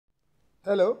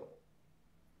Hello,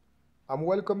 I'm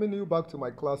welcoming you back to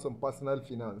my class on personal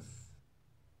finance.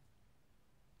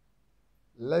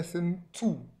 Lesson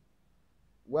 2,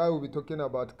 where we'll be talking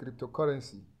about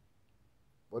cryptocurrency.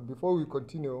 But before we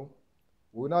continue,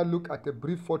 we'll now look at a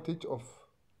brief footage of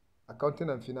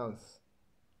accounting and finance.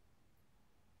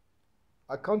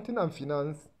 Accounting and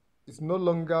finance is no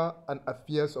longer an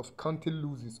affair of counting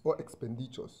losses or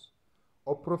expenditures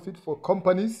or profit for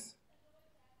companies,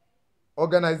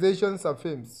 organizations, and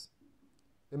firms.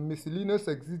 In miscellaneous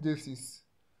exegesis,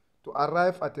 to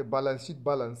arrive at a balance sheet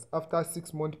balance after a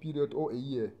 6-month period or a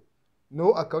year,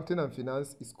 no accounting and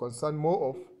finance is concerned more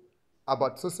of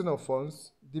about sourcing of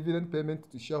funds, dividend payment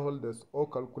to shareholders, or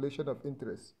calculation of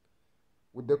interest.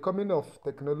 With the coming of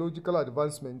technological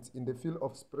advancements in the field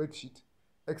of spreadsheet,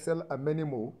 Excel, and many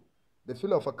more, the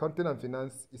field of accounting and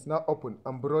finance is now open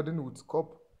and broadened with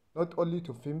scope not only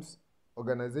to firms,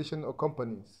 organizations, or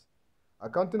companies.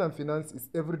 Accounting and finance is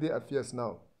everyday affairs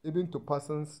now, even to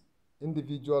persons,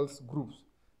 individuals, groups.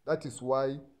 That is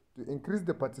why, to increase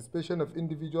the participation of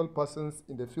individual persons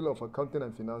in the field of accounting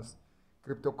and finance,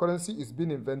 cryptocurrency is being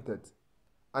invented.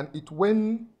 And it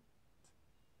went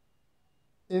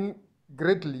in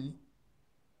greatly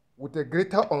with a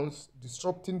greater ounce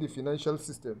disrupting the financial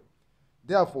system.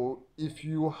 Therefore, if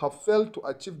you have failed to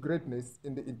achieve greatness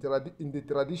in the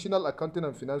traditional accounting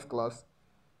and finance class,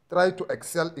 try to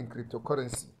excel in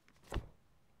cryptocurrency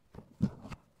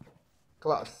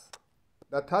class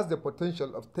that has the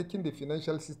potential of taking the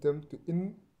financial system to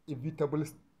inevitable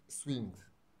swings.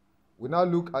 We now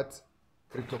look at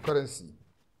cryptocurrency.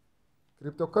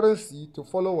 Cryptocurrency, to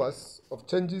followers of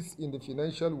changes in the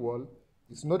financial world,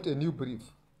 is not a new brief.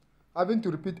 Having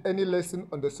to repeat any lesson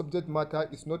on the subject matter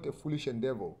is not a foolish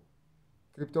endeavor.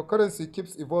 Cryptocurrency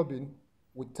keeps evolving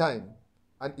with time,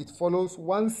 and it follows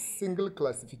one single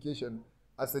classification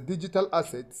as a digital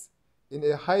asset in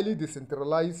a highly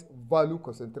decentralized value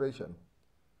concentration.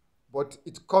 But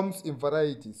it comes in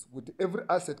varieties, with every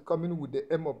asset coming with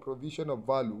the aim of provision of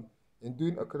value in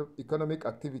doing economic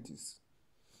activities.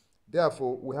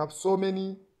 Therefore, we have so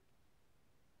many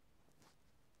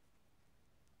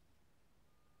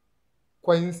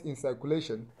coins in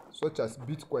circulation, such as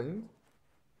Bitcoin,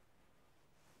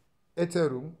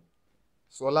 Ethereum,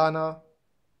 Solana,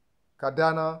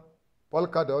 Cardano,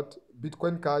 Polkadot,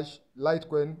 Bitcoin Cash,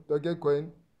 Litecoin,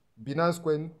 Dogecoin, Binance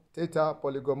Coin, Theta,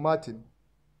 Polygon Martin,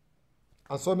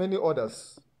 and so many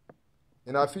others.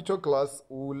 In our future class,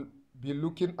 we will be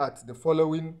looking at the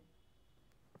following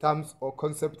terms or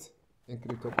concepts in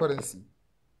cryptocurrency,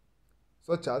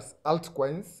 such as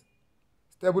altcoins,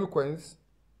 stablecoins,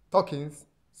 tokens,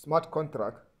 smart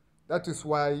contract. That is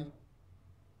why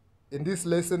in this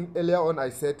lesson earlier on I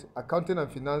said accounting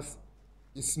and finance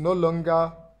is no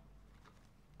longer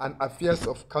an affair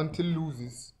of counting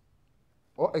losses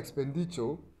or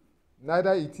expenditure,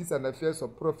 neither it is an affair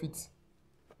of profit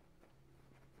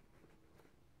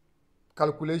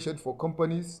calculation for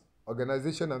companies,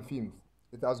 organizations, and firms.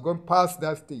 It has gone past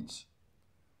that stage.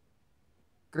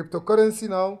 Cryptocurrency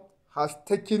now has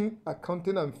taken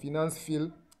accounting and finance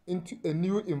field into a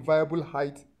new inviolable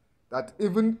height that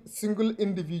even single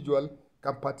individual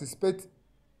can participate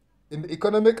in the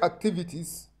economic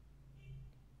activities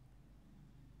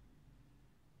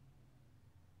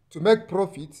to make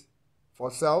profit for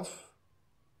self,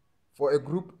 for a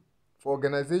group, for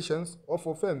organizations, or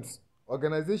for firms,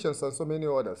 organizations, and so many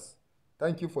others.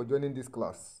 Thank you for joining this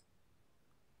class.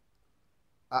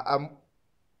 I am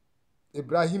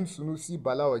Ibrahim Sunusi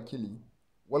Balawakili,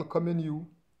 welcoming you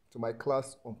to my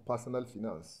class on personal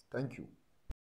finance. Thank you.